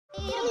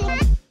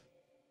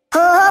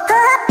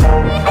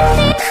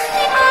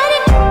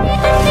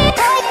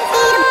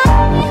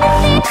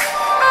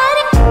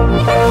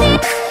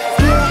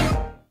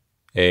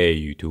Hey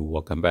YouTube,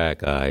 welcome back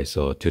guys.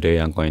 So today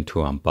I'm going to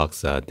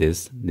unbox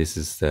this. This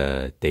is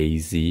the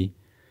Daisy.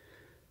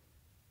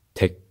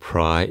 Tech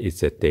Pride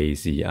is a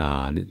Daisy.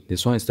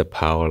 This one is the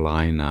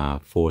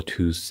Powerline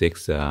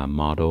 426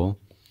 model.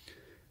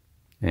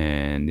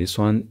 And this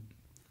one,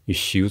 it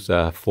shoots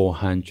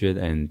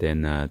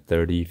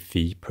 430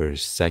 feet per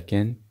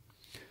second.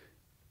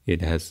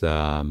 It has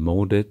a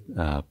molded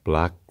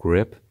black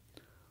grip,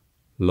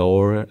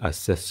 lower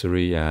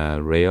accessory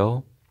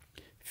rail,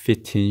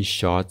 15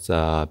 shots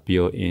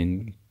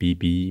built-in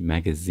BB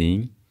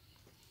magazine.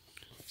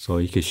 So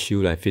you can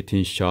shoot like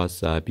 15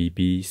 shots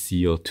BB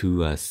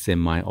CO2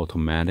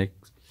 semi-automatic.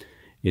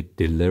 It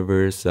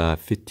delivers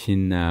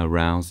 15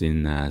 rounds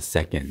in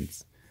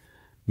seconds.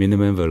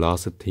 Minimum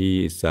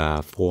velocity is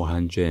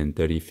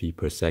 430 feet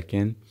per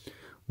second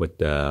with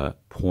the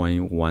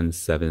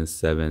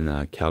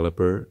 .177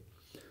 caliber,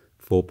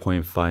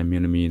 4.5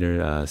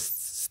 millimeter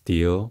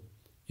steel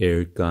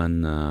air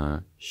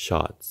gun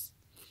shots.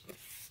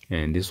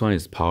 And this one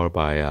is powered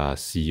by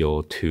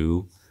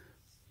CO2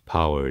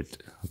 powered,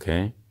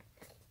 okay?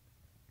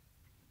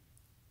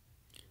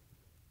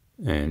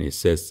 And it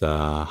says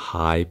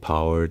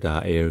high-powered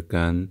air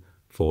gun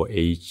for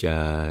ages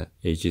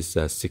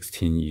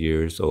 16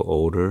 years or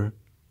older.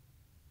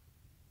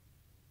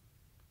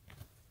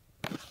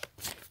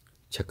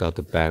 Check out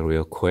the back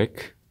real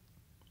quick.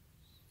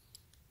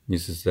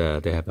 This is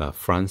they have a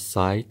front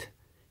sight,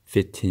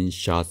 15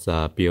 shots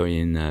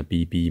built-in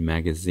BB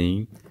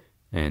magazine,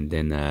 and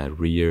then a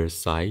rear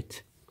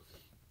sight.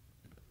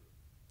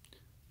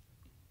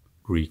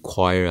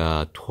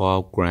 Require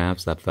 12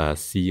 grams of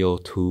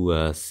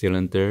CO2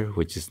 cylinder,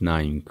 which is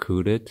not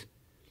included.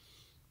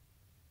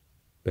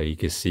 But you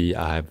can see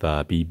I have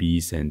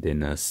BBs and then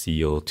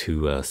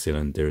CO2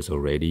 cylinders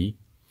already.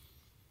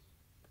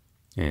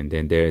 And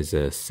then there is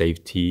a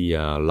safety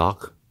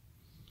lock,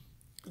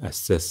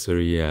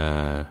 accessory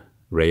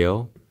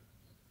rail.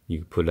 You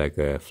can put like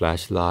a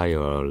flashlight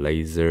or a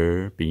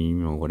laser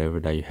beam or whatever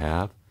that you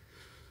have.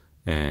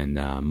 And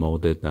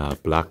molded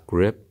black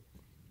grip.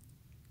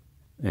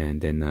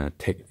 And then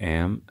Tech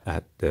M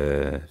at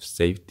the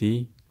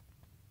safety.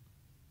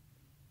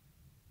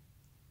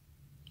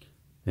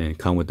 And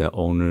come with the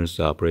owner's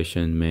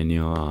operation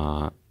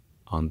manual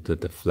under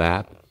the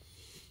flap.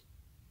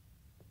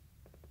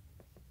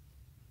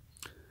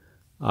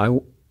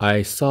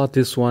 I saw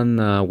this one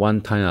one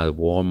time at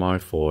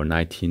Walmart for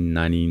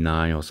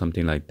 $19.99 or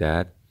something like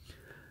that,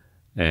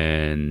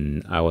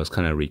 and I was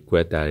kind of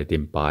regret that I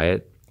didn't buy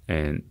it.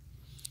 And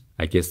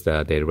I guess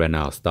they ran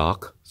out of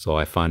stock, so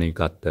I finally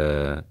got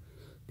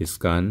this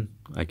gun.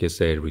 I guess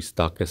they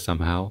restocked it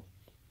somehow.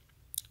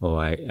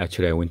 Or I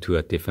went to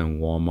a different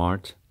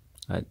Walmart.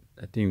 I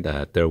think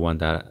the third one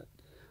that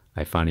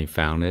I finally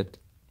found it.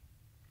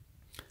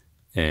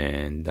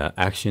 And the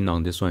action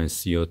on this one is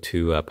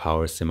CO2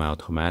 power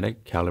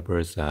semi-automatic. Caliber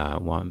is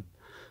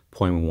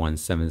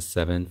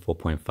 1.177,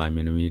 4.5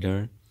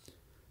 millimeter.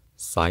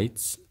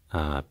 Sights,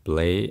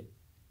 blade,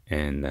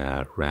 and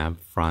ram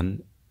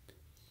front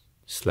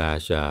 /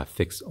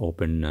 fixed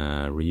open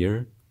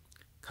rear.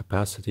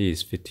 Capacity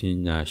is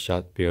 15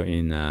 shot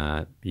built-in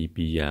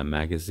BB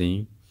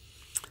magazine.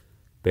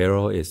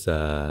 Barrel is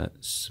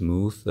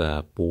smooth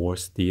bore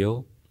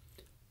steel.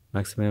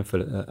 Maximum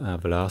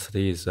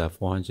velocity is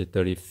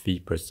 430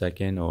 feet per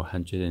second or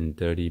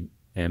 130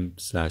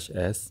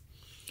 m/s.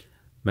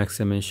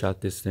 Maximum shot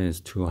distance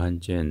is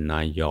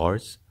 209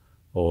 yards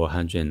or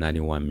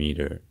 191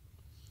 meter.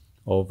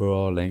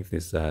 Overall length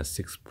is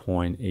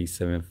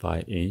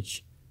 6.875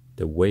 inch.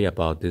 The weight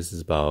about this is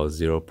about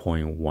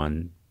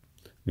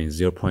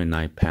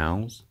 0.9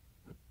 pounds.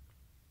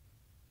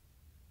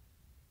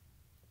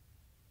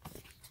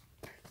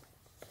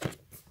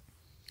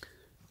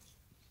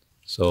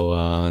 So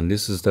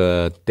this is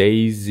the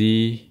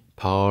Daisy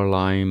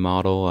Powerline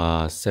model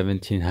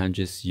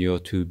 1700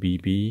 CO2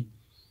 BB,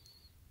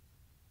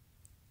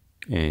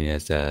 and it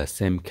has the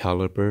same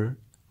caliber.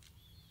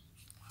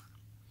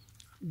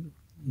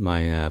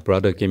 My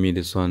brother gave me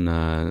this one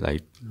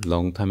like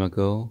long time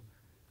ago,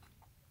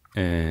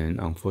 and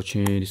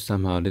unfortunately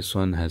somehow this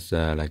one has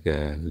like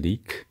a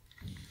leak.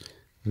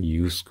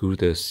 You screw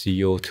the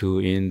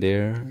CO2 in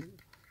there,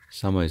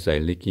 somehow it's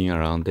like leaking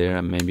around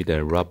there. Maybe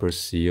the rubber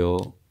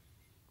seal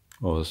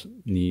or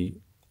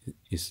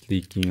is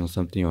leaking or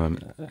something, or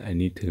I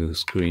need to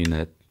screen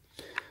it,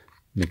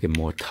 make it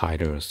more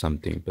tighter or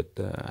something. But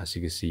as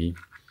you can see,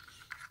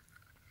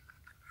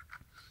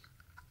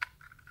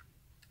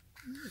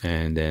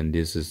 and then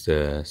this is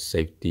the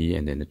safety,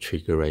 and then the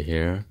trigger right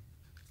here.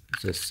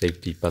 It's a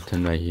safety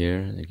button right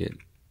here. I can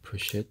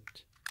push it,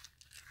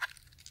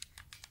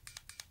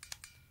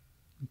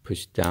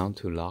 push down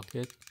to lock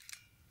it,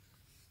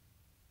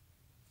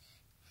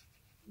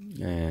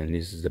 and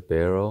this is the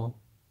barrel.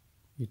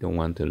 You don't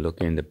want to look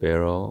in the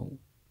barrel,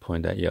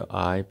 point at your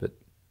eye, but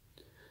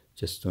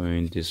just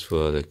doing this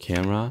for the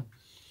camera.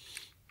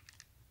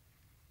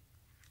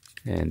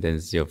 And then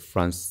it's your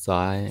front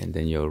side, and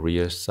then your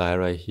rear side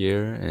right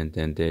here, and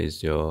then there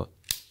is your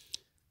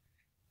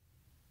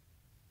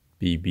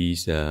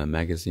BB's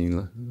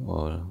magazine,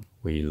 or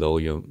where you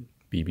load your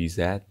BBs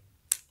at.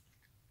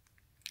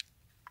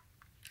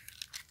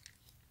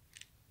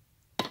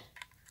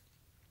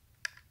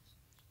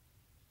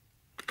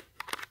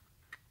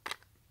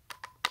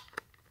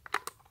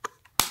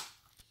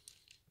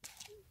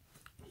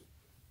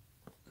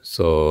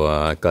 So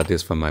I got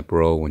this from my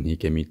bro when he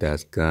gave me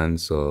that gun.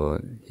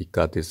 So he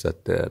got this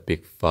at the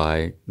Big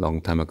Five long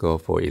time ago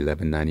for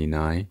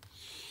 $11.99.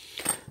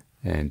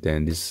 And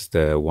then this is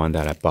the one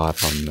that I bought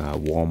from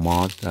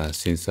Walmart.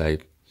 Since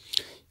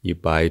you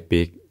buy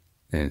big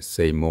and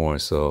save more,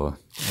 so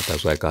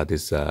that's why I got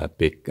this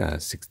big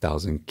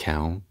 6,000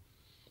 count.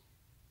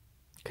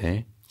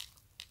 Okay.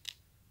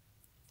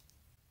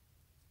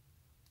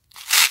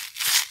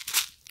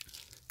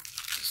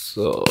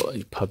 So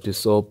you pop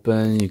this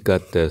open. You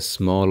got the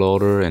small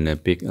loader and a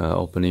big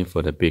opening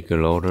for the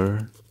bigger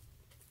loader.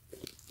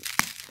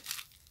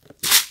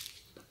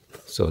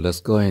 So let's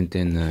go ahead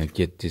and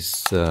get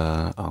this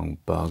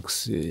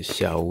unboxed,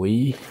 shall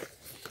we?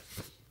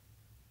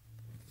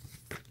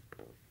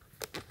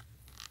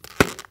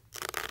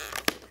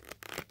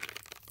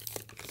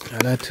 I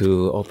like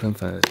to open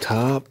from the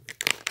top.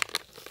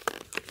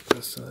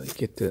 So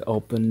get the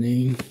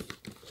opening.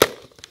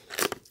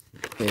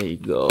 There you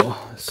go.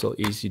 So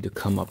easy to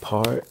come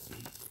apart.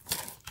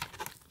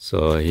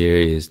 So here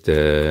is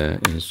the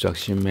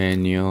instruction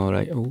manual.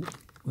 Right? Oh,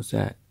 what's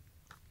that?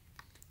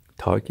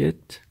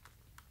 Target.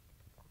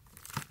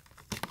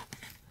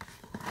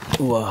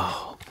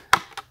 Wow.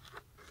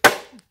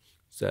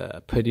 It's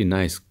a pretty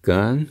nice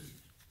gun.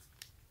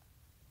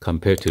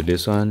 Compared to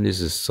this one,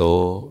 this is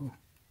so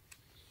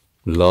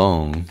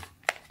long.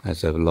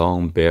 Has a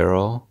long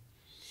barrel.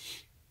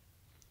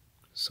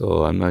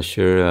 So I'm not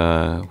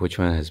sure which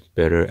one has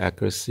better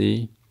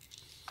accuracy.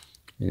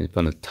 And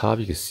from the top,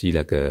 you can see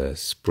like a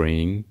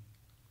spring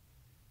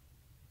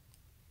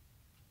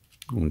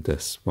on the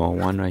small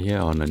one right here,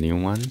 on the new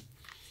one.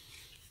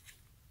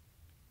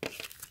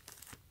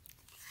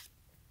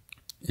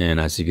 And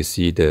as you can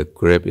see, the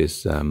grip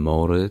is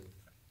molded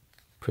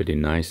pretty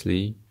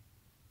nicely.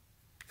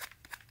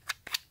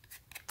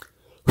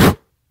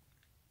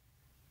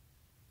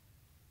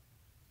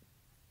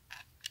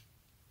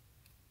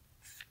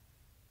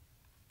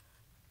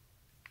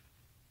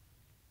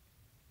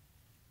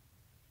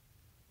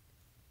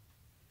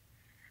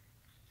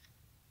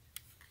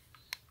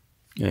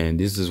 And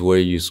this is where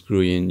you screw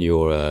in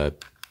your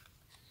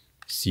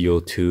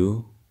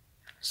CO2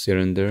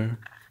 cylinder.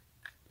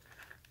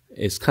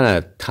 It's kind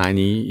of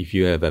tiny if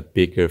you have a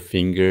bigger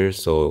finger,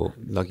 so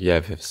lucky you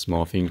have a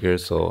small finger.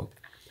 So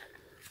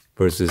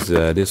versus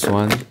this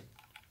one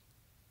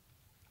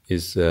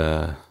is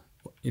in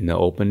the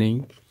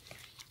opening.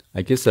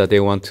 I guess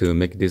they want to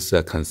make this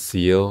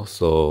conceal,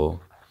 so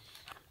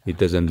it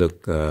doesn't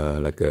look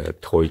like a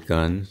toy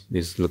gun.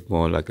 This look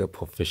more like a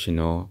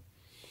professional.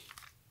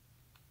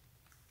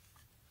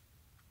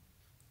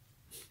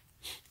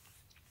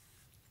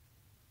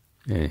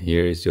 And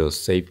here is your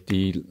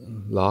safety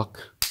lock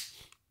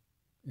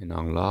and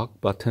unlock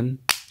button.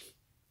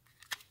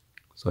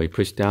 So you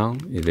push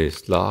down, it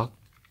is locked.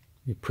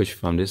 You push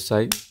from this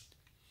side,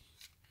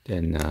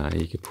 then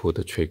you can pull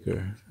the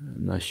trigger.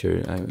 I'm not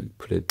sure, I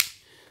put it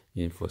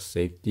in for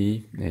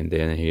safety. And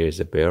then here's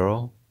the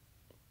barrel.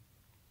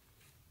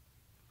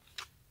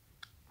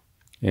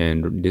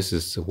 And this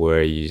is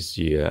where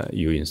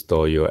you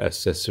install your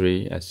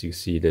accessory. As you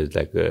see, there's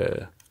like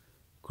a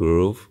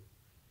groove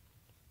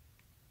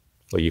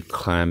where you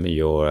clamp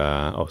your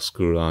or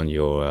screw on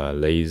your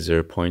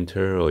laser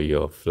pointer or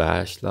your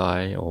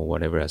flashlight or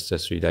whatever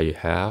accessory that you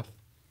have.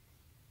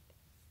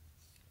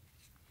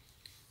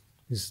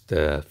 This is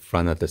the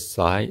front of the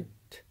sight,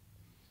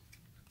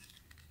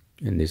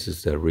 and this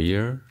is the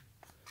rear.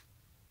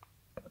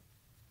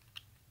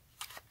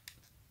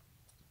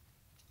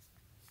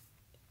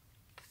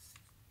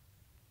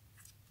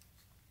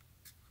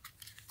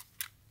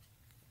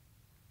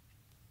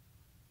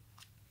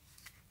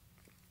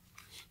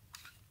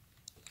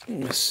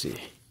 Let's see.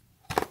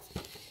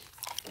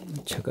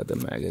 Check out the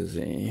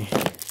magazine.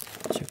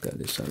 Check out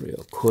this one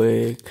real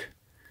quick.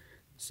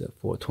 It's a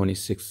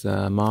 426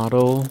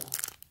 model.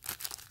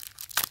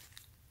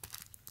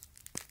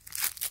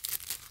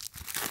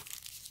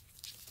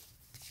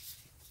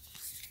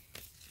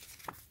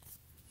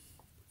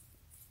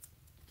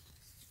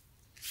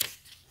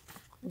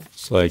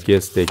 So I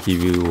guess they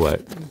give you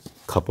what,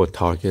 couple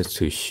targets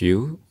to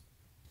shoot.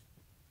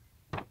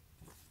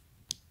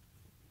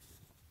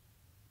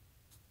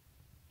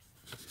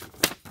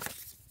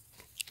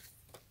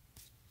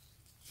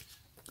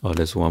 Oh,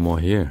 there's one more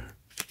here.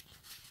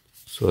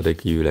 So they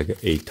give you like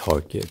 8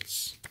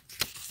 targets.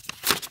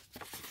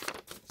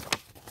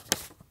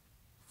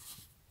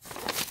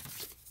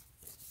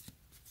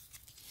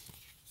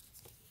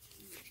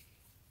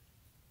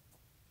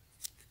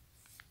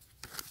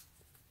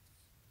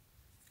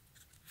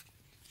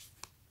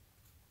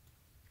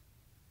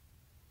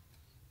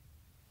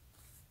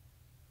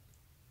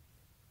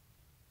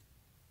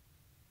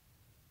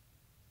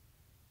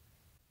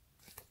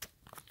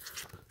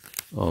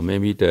 Or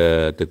maybe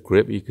the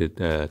grip, you could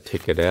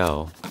take it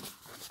out.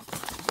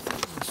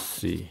 Let's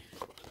see.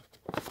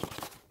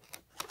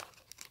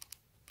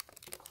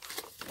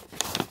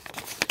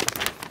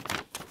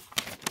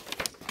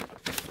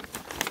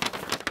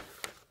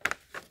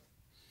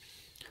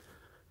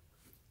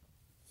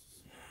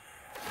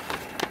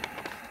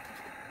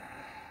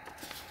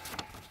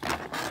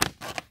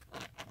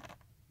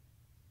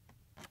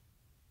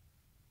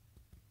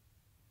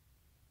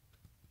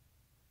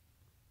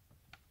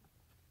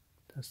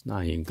 That's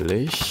not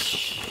English.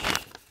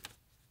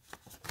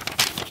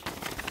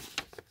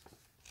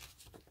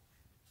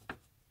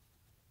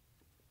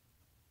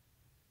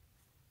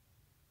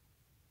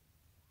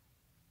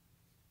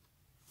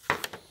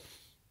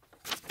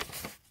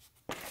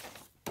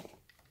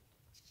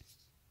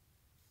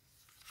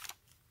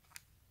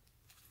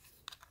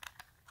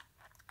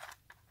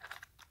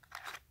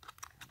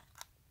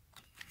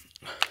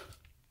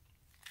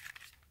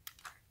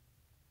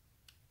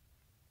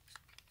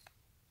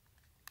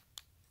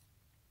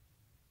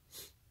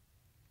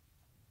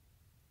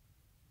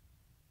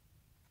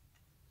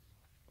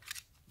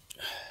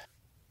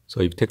 So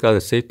if you take out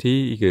the safety,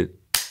 you could,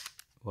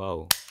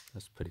 wow,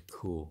 that's pretty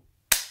cool.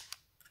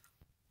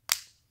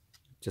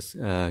 Just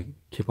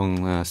keep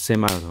on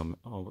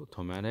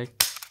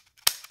semi-automatic.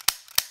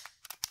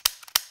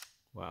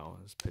 Wow,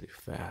 that's pretty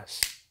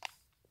fast.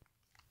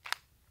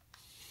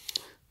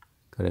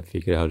 Gotta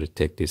figure out how to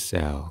take this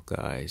out,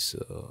 guys.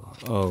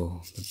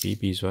 Oh, the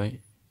BB's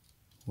right.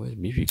 Where's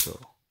BB go?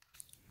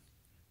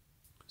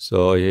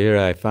 So here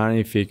I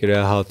finally figured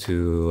out how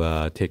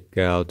to take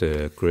out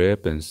the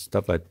grip and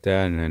stuff like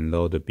that and then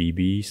load the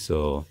BB.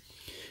 So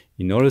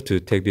in order to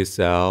take this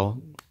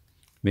out,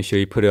 make sure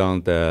you put it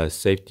on the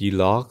safety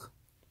lock.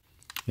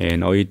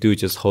 And all you do is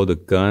just hold the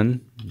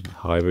gun,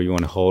 however you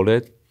want to hold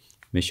it.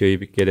 Make sure you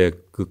get a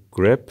good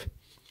grip.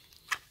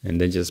 And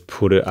then just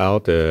pull it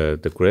out,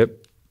 the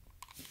grip.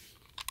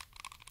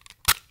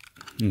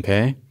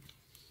 Okay.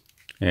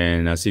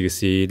 And as you can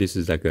see, this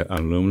is like an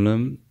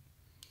aluminum.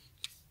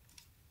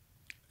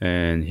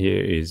 And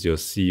here is your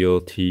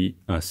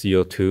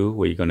CO2,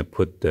 where you're going to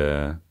put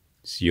the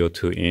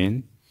CO2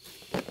 in.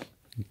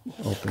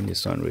 Open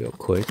this one real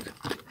quick.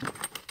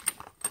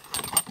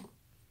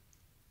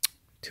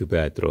 Too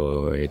bad I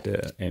throw away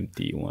the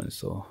empty one.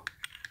 So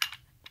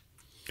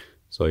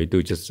you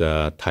do just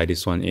tie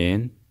this one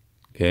in,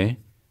 okay?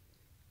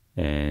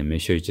 And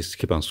make sure you just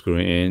keep on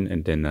screwing in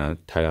and then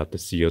tie out the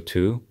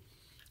CO2.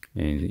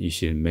 And you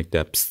should make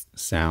that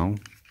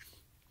sound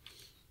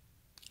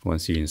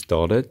once you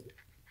install it.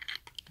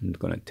 I'm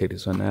gonna take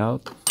this one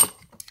out.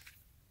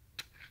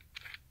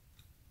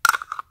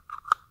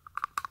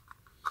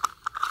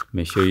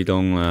 Make sure you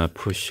don't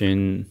push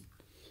in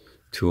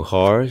too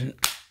hard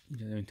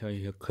until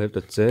you clip.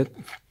 That's it.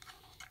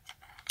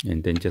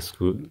 And then just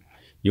screw.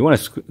 You want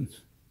to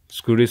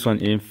screw this one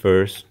in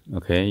first,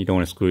 okay? You don't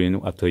want to screw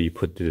in after you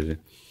put the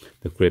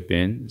grip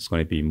in. It's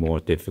going to be more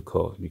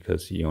difficult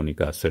because you only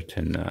got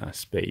certain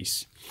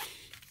space.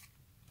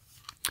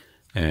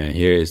 And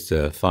here is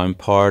the fun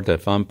part. The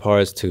fun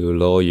part is to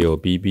load your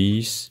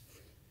BBs.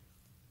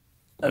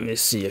 Let me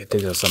see. I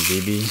think there's some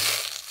BB.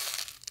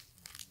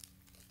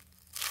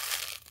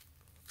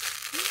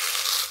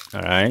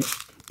 All right.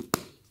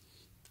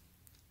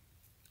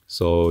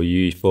 So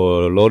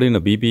for loading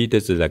the BB,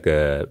 this is like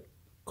a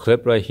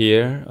clip right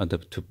here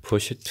to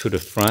push it to the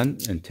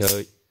front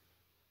until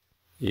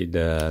it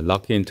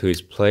lock into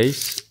its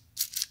place.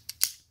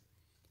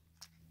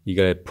 You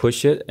gotta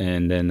push it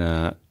and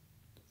then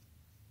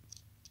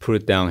put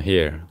it down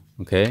here,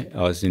 okay?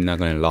 Else it's not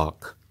gonna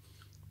lock.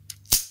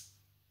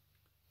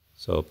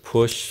 So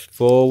push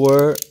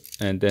forward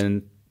and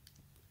then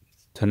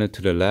turn it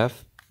to the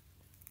left.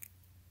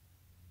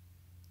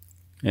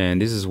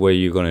 And this is where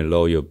you're gonna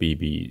load your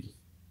BBs.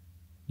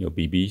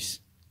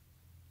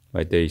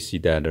 Right there, you see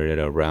that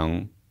little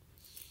round.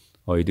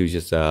 All you do is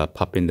just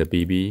pop in the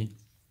BB.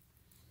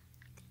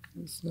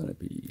 It's gonna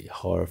be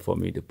hard for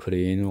me to put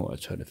in while I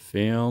try to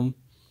film.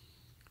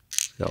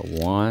 Got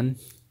 1,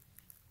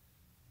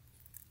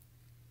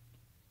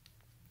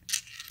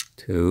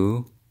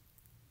 2,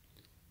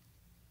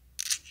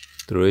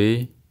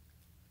 3,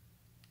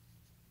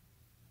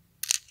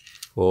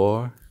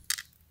 4,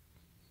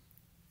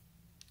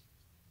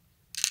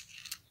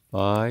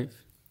 5,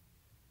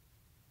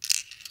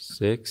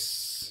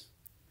 6,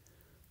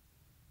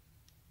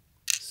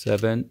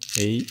 7,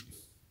 8,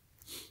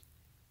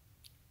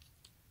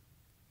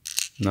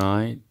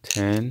 9,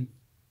 10,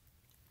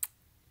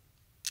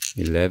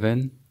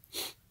 11,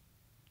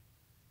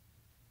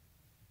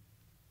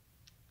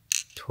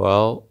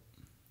 12,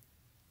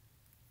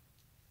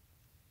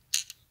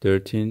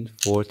 13,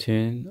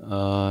 14,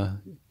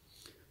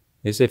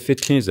 they say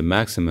 15 is the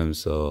maximum,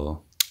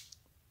 so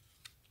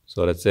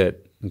that's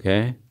it,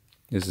 okay?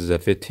 This is a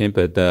 15,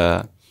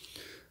 but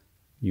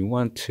you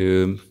want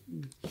to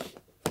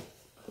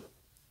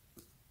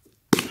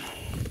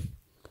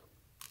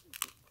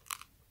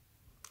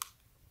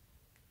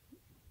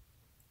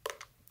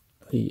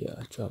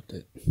I dropped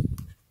it.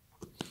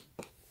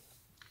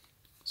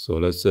 So So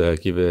let's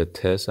give it a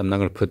test. I'm not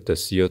going to put the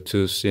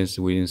CO2 since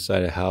we're inside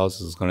the house.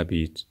 It's going to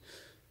be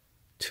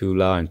too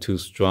loud and too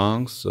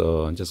strong.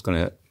 So I'm just going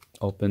to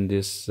open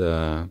this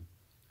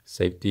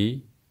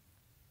safety.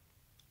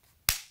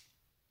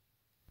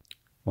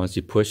 Once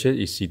you push it,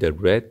 you see the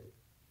red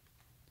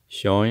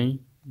showing.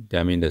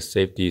 That means the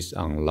safety is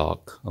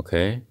unlocked.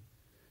 Okay,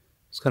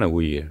 it's kind of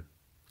weird.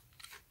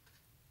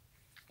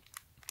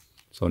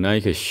 So now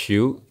you can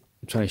shoot.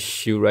 I'm trying to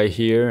shoot right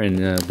here, and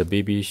the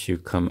BB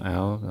should come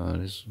out.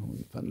 This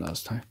one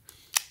last time.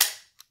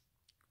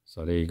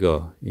 So there you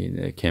go.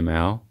 It came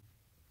out.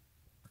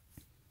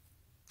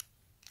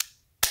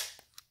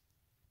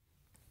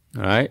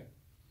 All right.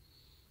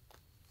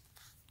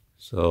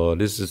 So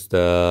this is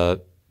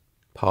the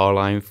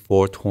Powerline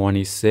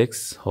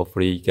 426.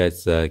 Hopefully you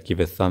guys give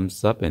a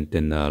thumbs up and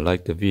then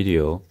like the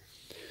video.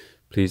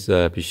 Please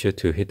be sure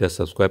to hit the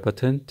subscribe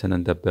button, turn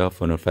on the bell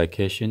for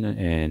notification,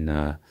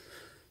 and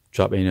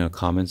drop in your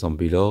comments on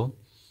below.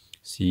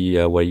 See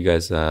what you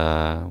guys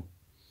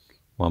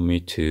want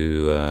me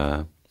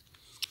to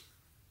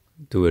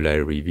do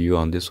a review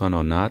on this one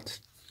or not.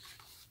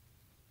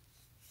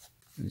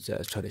 Let's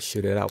just try to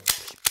shoot it out.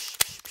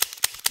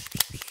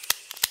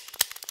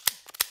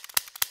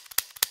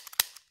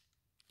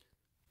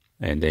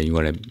 And then you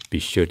want to be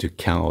sure to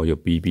count all your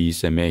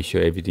BBs and make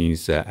sure everything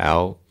is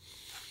out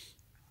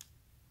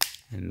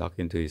and lock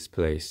into its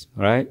place.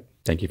 All right.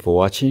 Thank you for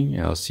watching.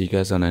 I'll see you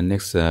guys on the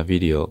next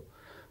video.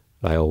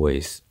 Like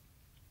always,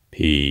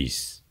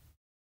 peace.